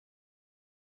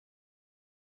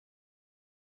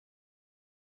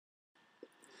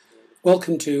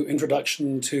Welcome to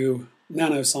Introduction to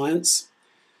Nanoscience.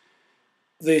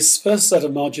 This first set of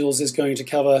modules is going to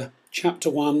cover Chapter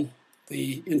 1,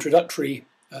 the introductory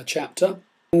chapter,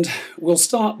 and we'll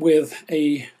start with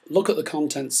a look at the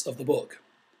contents of the book.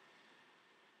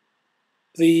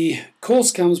 The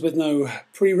course comes with no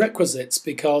prerequisites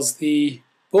because the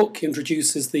book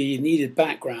introduces the needed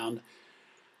background.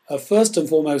 First and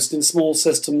foremost, in small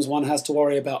systems, one has to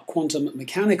worry about quantum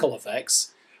mechanical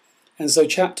effects. And so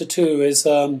Chapter 2 is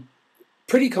a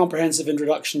pretty comprehensive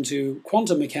introduction to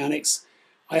quantum mechanics.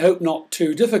 I hope not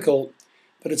too difficult,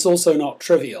 but it's also not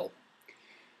trivial.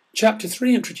 Chapter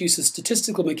 3 introduces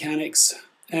statistical mechanics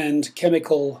and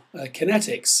chemical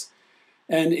kinetics,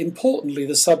 and importantly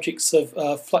the subjects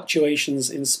of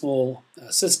fluctuations in small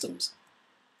systems.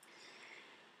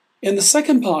 In the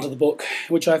second part of the book,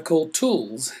 which I've called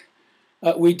Tools,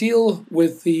 we deal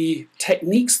with the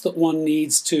techniques that one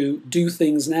needs to do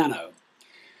things nano.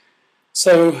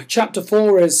 So Chapter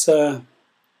 4 is a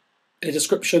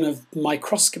description of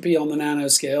microscopy on the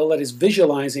nanoscale, that is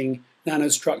visualizing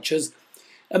nanostructures,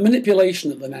 and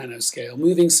manipulation at the nanoscale,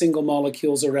 moving single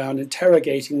molecules around,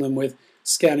 interrogating them with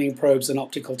scanning probes and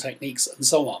optical techniques, and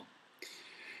so on.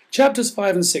 Chapters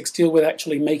 5 and 6 deal with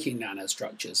actually making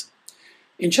nanostructures.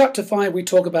 In Chapter 5 we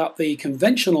talk about the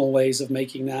conventional ways of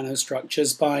making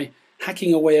nanostructures by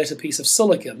hacking away at a piece of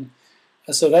silicon,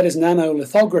 so that is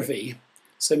nanolithography.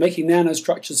 So making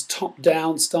nanostructures top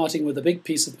down, starting with a big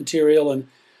piece of material and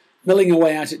milling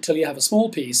away at it till you have a small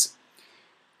piece.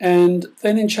 And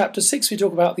then in Chapter 6 we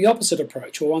talk about the opposite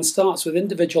approach, where one starts with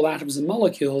individual atoms and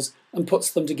molecules and puts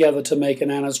them together to make a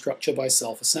nanostructure by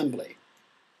self-assembly.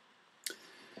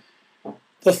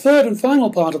 The third and final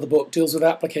part of the book deals with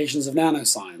applications of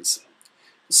nanoscience.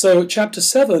 So Chapter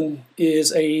 7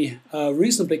 is a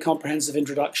reasonably comprehensive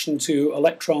introduction to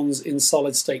electrons in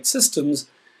solid-state systems,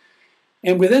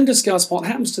 and we then discuss what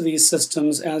happens to these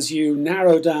systems as you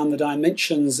narrow down the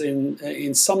dimensions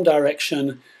in some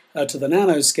direction to the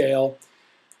nanoscale,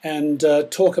 and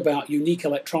talk about unique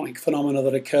electronic phenomena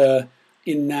that occur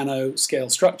in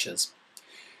nanoscale structures.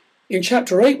 In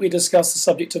Chapter 8 we discuss the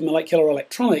subject of molecular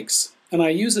electronics, and I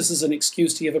use this as an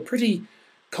excuse to give a pretty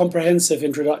comprehensive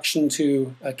introduction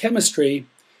to chemistry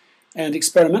and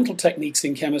experimental techniques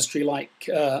in chemistry like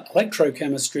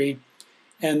electrochemistry,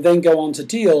 and then go on to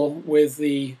deal with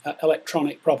the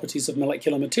electronic properties of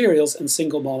molecular materials and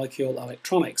single molecule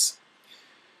electronics.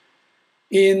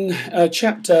 In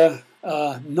Chapter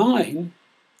 9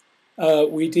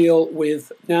 we deal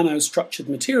with nanostructured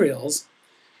materials.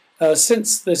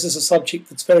 Since this is a subject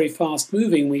that's very fast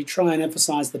moving, we try and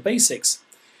emphasize the basics,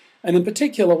 and in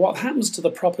particular what happens to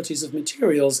the properties of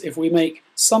materials if we make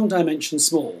some dimension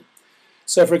small.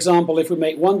 So for example, if we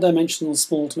make one dimensional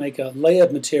small to make a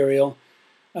layered material,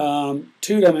 2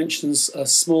 dimensions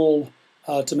small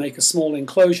to make a small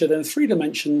enclosure, then 3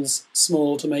 dimensions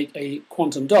small to make a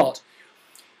quantum dot.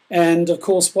 And of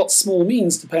course what small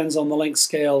means depends on the length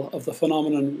scale of the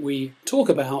phenomenon we talk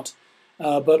about,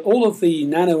 but all of the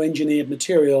nano-engineered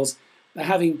materials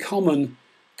have in common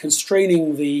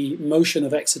constraining the motion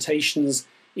of excitations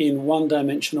in one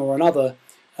dimension or another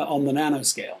on the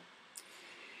nanoscale.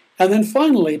 And then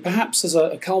finally, perhaps as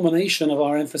a culmination of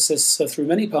our emphasis through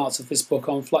many parts of this book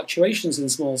on fluctuations in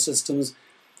small systems,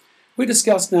 we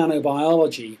discuss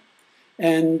nanobiology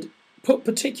and put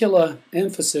particular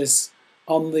emphasis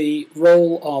on the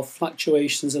role of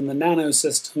fluctuations in the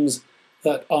nanosystems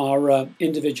that are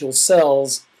individual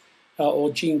cells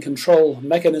or gene control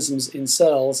mechanisms in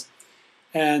cells,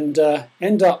 and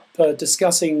end up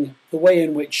discussing the way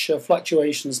in which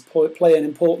fluctuations play an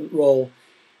important role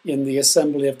in the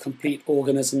assembly of complete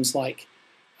organisms like,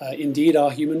 indeed, our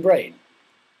human brain.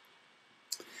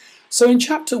 So in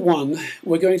Chapter 1,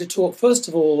 we're going to talk first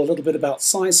of all a little bit about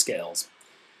size scales.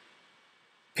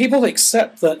 People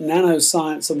accept that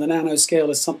nanoscience and the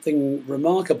nanoscale is something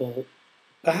remarkable,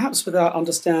 perhaps without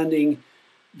understanding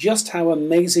just how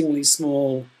amazingly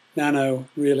small nano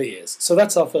really is. So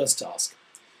that's our first task.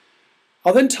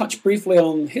 I'll then touch briefly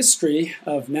on history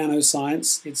of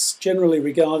nanoscience. It's generally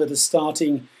regarded as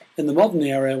starting in the modern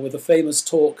era with a famous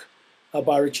talk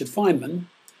by Richard Feynman,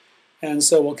 and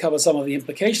so we'll cover some of the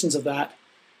implications of that.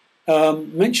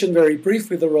 Mention very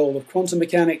briefly the role of quantum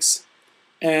mechanics,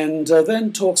 and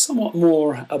then talk somewhat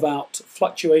more about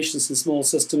fluctuations in small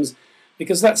systems,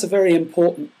 because that's a very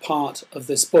important part of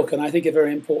this book, and I think a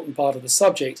very important part of the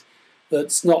subject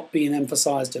that's not been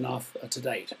emphasized enough to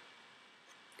date.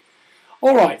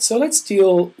 All right, so let's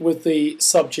deal with the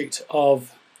subject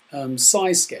of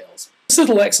size scales. This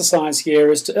little exercise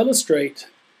here is to illustrate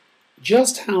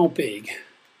just how big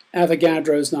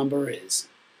Avogadro's number is.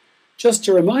 Just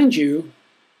to remind you,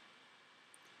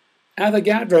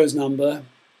 Avogadro's number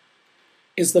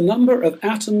is the number of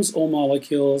atoms or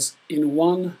molecules in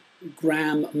 1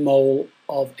 gram mole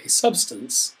of a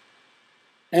substance.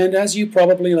 And as you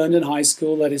probably learned in high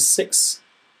school, that is 6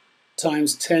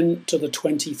 times 10 to the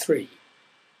 23.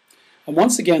 And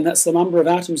once again, that's the number of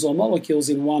atoms or molecules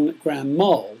in 1 gram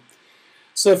mole.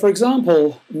 So for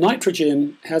example,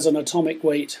 nitrogen has an atomic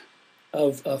weight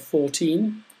of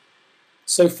 14.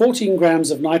 So 14 grams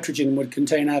of nitrogen would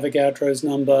contain Avogadro's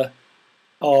number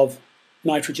of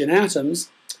nitrogen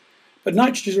atoms, but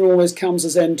nitrogen always comes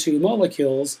as N2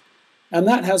 molecules, and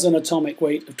that has an atomic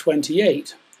weight of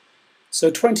 28. So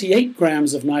 28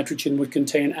 grams of nitrogen would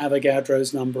contain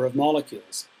Avogadro's number of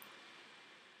molecules.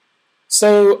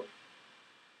 So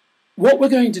what we're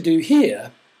going to do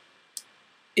here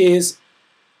is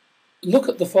look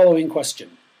at the following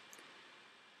question.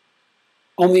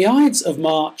 On the Ides of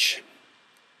March,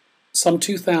 some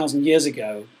 2,000 years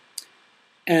ago,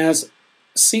 as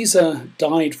Caesar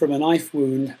died from a knife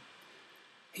wound,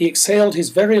 he exhaled his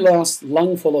very last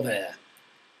lungful of air.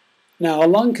 Now, a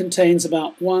lung contains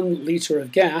about 1 litre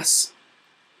of gas,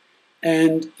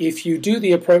 and if you do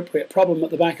the appropriate problem at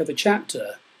the back of the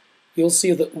chapter, you'll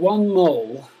see that 1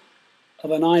 mole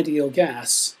of an ideal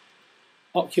gas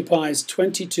occupies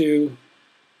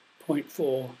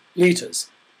 22.4 litres.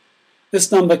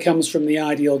 This number comes from the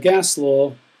ideal gas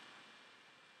law,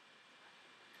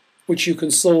 which you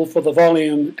can solve for the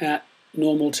volume at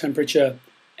normal temperature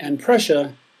and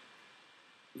pressure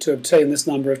to obtain this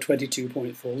number of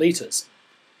 22.4 litres.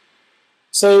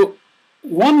 So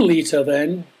 1 litre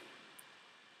then,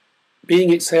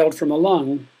 being exhaled from a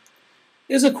lung,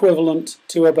 is equivalent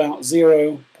to about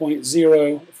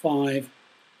 0.05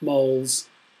 moles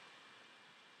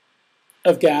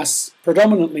of gas,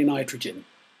 predominantly nitrogen.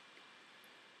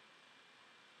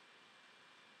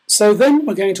 So then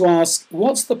we're going to ask,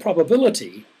 what's the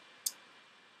probability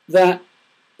that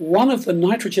one of the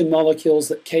nitrogen molecules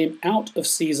that came out of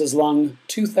Caesar's lung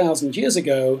 2,000 years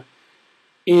ago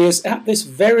is at this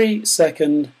very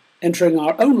second entering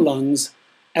our own lungs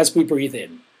as we breathe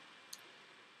in?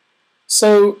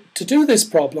 So to do this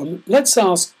problem, let's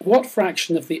ask what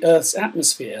fraction of the Earth's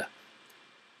atmosphere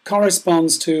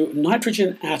corresponds to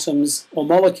nitrogen atoms or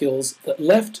molecules that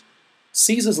left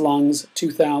Caesar's lungs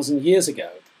 2,000 years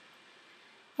ago.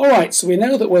 All right, so we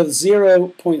know that we're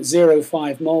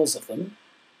 0.05 moles of them.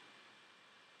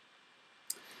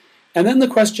 And then the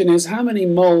question is, how many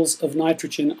moles of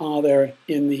nitrogen are there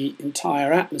in the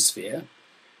entire atmosphere?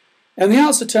 And the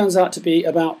answer turns out to be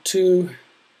about 2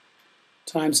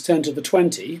 times 10 to the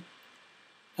 20.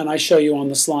 And I show you on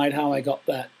the slide how I got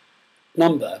that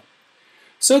number.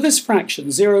 So this fraction,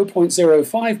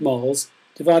 0.05 moles,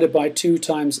 divided by 2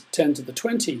 times 10 to the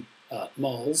 20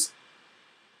 moles,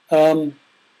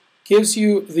 gives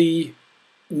you the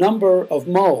number of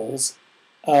moles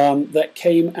that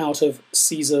came out of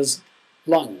Caesar's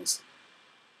lungs.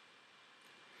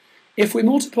 If we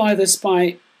multiply this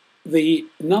by the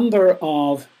number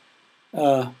of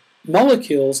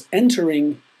molecules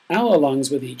entering our lungs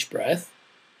with each breath,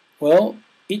 well,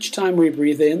 each time we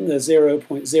breathe in, there's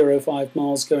 0.05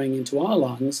 moles going into our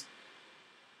lungs,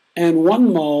 and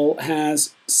 1 mole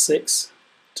has 6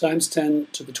 times 10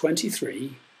 to the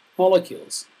 23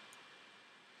 molecules.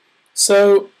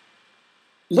 So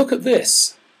look at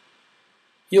this.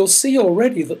 You'll see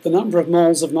already that the number of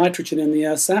moles of nitrogen in the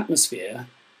Earth's atmosphere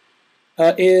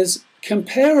is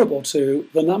comparable to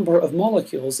the number of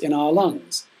molecules in our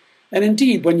lungs. And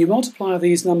indeed, when you multiply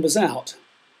these numbers out,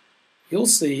 you'll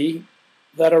see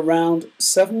that around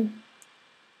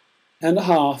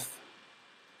 7.5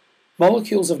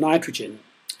 molecules of nitrogen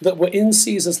that were in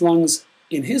Caesar's lungs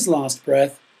in his last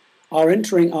breath are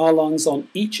entering our lungs on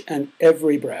each and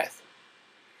every breath.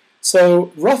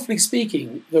 So, roughly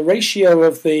speaking, the ratio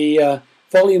of the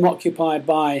volume occupied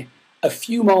by a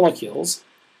few molecules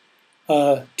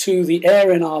to the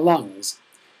air in our lungs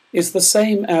is the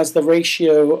same as the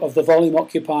ratio of the volume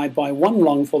occupied by 1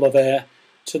 lungful of air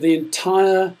to the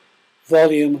entire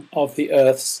volume of the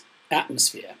Earth's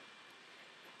atmosphere.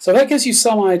 So that gives you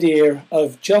some idea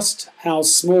of just how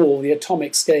small the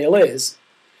atomic scale is.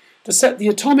 To set the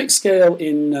atomic scale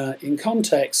in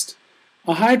context,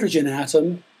 a hydrogen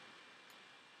atom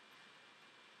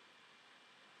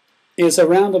is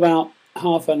around about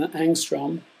half an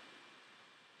angstrom.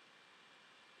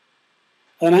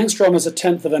 An angstrom is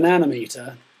 1/10 of a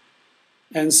nanometer,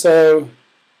 and so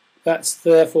that's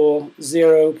therefore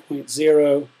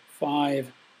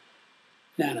 0.05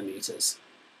 nanometers.